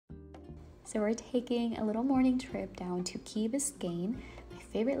So we're taking a little morning trip down to Key Biscayne, my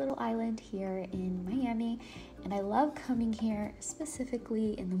favorite little island here in Miami, and I love coming here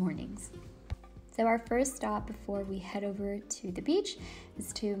specifically in the mornings. So our first stop before we head over to the beach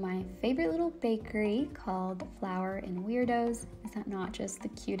is to my favorite little bakery called Flour and Weirdos. Is that not just the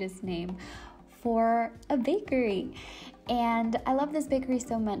cutest name for a bakery? And I love this bakery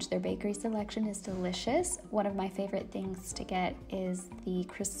so much. Their bakery selection is delicious. One of my favorite things to get is the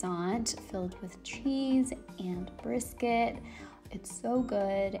croissant filled with cheese and brisket. It's so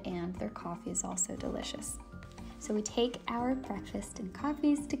good, and their coffee is also delicious. So we take our breakfast and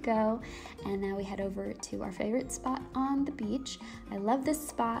coffees to go, and now we head over to our favorite spot on the beach. I love this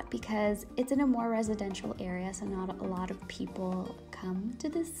spot because it's in a more residential area, so not a lot of people come to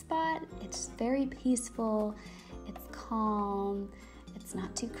this spot. It's very peaceful, it's calm, it's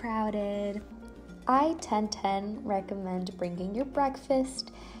not too crowded. I 10/10 recommend bringing your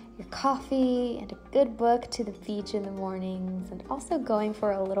breakfast, your coffee, and a good book to the beach in the mornings, and also going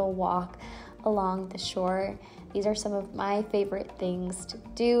for a little walk along the shore. These are some of my favorite things to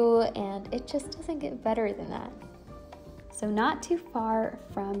do, and it just doesn't get better than that. So not too far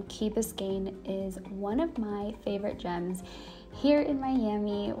from Key Biscayne is one of my favorite gems here in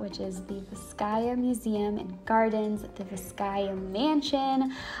Miami, which is the Vizcaya Museum and Gardens, the Vizcaya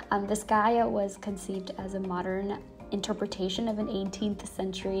Mansion. Vizcaya was conceived as a modern interpretation of an 18th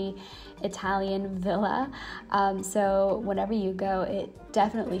century Italian villa. So whenever you go, it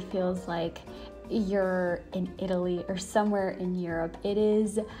definitely feels like you're in Italy or somewhere in Europe. It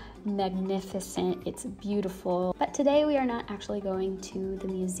is magnificent, it's beautiful. But today we are not actually going to the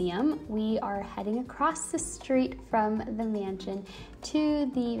museum. We are heading across the street from the mansion to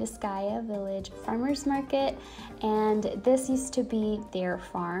the Vizcaya Village Farmers Market, and this used to be their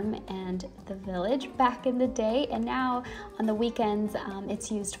farm and the village back in the day, and now on the weekends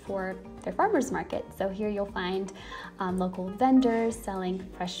it's used for their farmers market. So here you'll find local vendors selling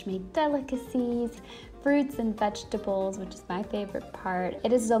fresh made delicacies, fruits and vegetables, which is my favorite part.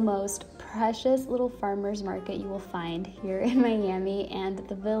 It is the most precious little farmers market you will find here in Miami, and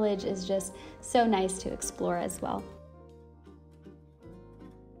the village is just so nice to explore as well.